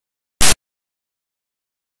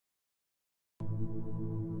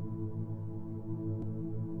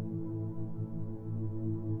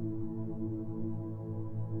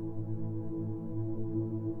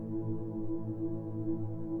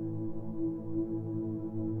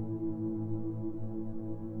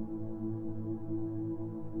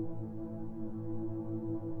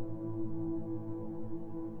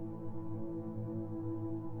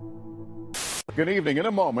Good evening. In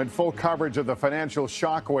a moment, full coverage of the financial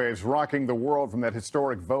shockwaves rocking the world from that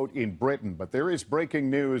historic vote in Britain. But there is breaking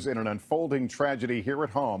news in an unfolding tragedy here at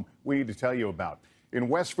home we need to tell you about. In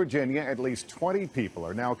West Virginia, at least 20 people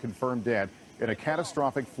are now confirmed dead in a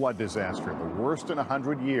catastrophic flood disaster, the worst in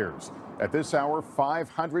 100 years. At this hour,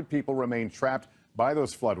 500 people remain trapped by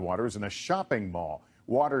those floodwaters in a shopping mall.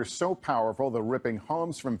 Water so powerful they're ripping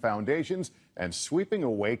homes from foundations and sweeping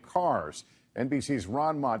away cars. NBC's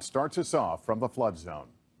Ron Mott starts us off from the flood zone.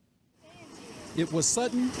 It was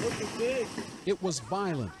sudden. It was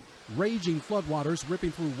violent. Raging floodwaters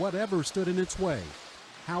ripping through whatever stood in its way.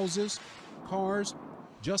 Houses, cars,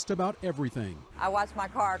 just about everything. I watched my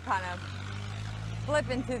car kind of flip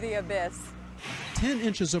into the abyss. 10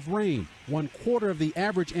 inches of rain, 1/4 of the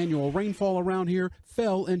average annual rainfall around here,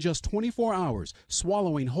 fell in just 24 hours,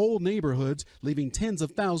 swallowing whole neighborhoods, leaving tens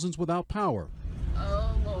of thousands without power.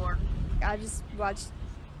 Oh, Lord. I just watched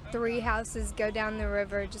 3 houses go down the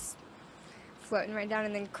river, just floating right down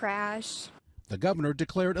and then crash. The governor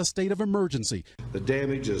declared a state of emergency. The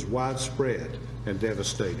damage is widespread and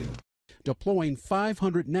devastating. Deploying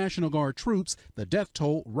 500 National Guard troops, the death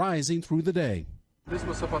toll rising through the day. This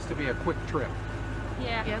was supposed to be a quick trip.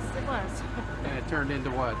 Yeah. Yes, it was. And it turned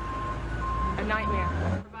into what? A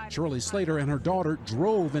nightmare. Shirley Slater and her daughter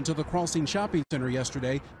drove into the Crossing Shopping Center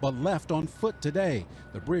yesterday, but left on foot today.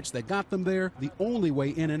 The bridge that got them there, the only way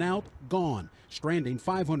in and out, gone, stranding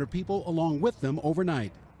 500 people along with them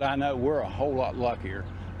overnight. I know we're a whole lot luckier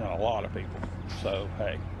than a lot of people. So,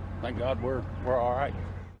 hey, thank God we're all right.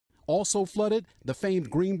 Also flooded, the famed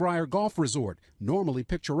Greenbrier Golf Resort, normally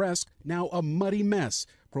picturesque, now a muddy mess.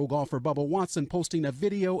 Pro golfer Bubba Watson posting a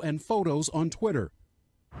video and photos on Twitter.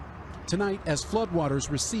 Tonight, as floodwaters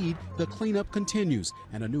recede, the cleanup continues,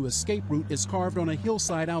 and a new escape route is carved on a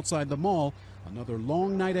hillside outside the mall. Another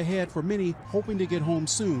long night ahead for many hoping to get home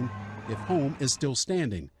soon, if home is still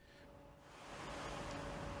standing.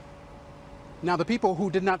 Now, the people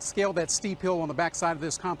who did not scale that steep hill on the backside of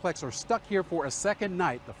this complex are stuck here for a second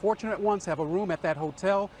night. The fortunate ones have a room at that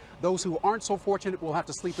hotel. Those who aren't so fortunate will have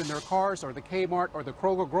to sleep in their cars or the Kmart or the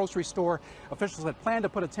Kroger grocery store. Officials had planned to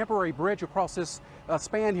put a temporary bridge across this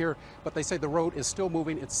span here, but they say the road is still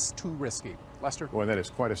moving. It's too risky. Lester? Boy, that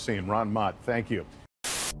is quite a scene. Ron Mott, thank you.